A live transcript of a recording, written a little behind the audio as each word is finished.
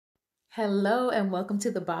Hello and welcome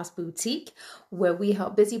to the Boss Boutique, where we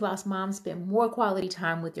help busy boss moms spend more quality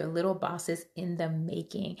time with your little bosses in the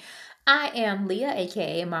making. I am Leah,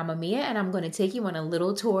 aka Mama Mia, and I'm going to take you on a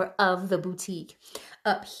little tour of the boutique.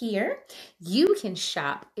 Up here, you can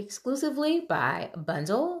shop exclusively by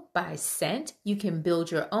bundle, by scent. You can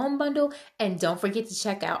build your own bundle, and don't forget to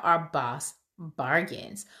check out our boss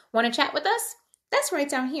bargains. Want to chat with us? That's right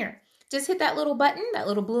down here. Just hit that little button, that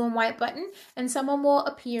little blue and white button, and someone will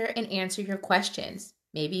appear and answer your questions.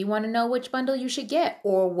 Maybe you want to know which bundle you should get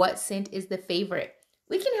or what scent is the favorite.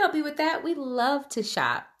 We can help you with that. We love to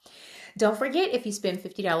shop. Don't forget, if you spend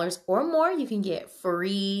 $50 or more, you can get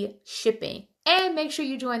free shipping. And make sure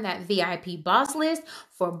you join that VIP boss list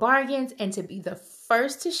for bargains and to be the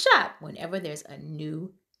first to shop whenever there's a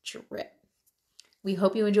new drip. We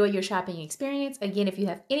hope you enjoy your shopping experience. Again, if you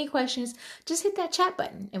have any questions, just hit that chat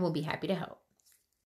button and we'll be happy to help.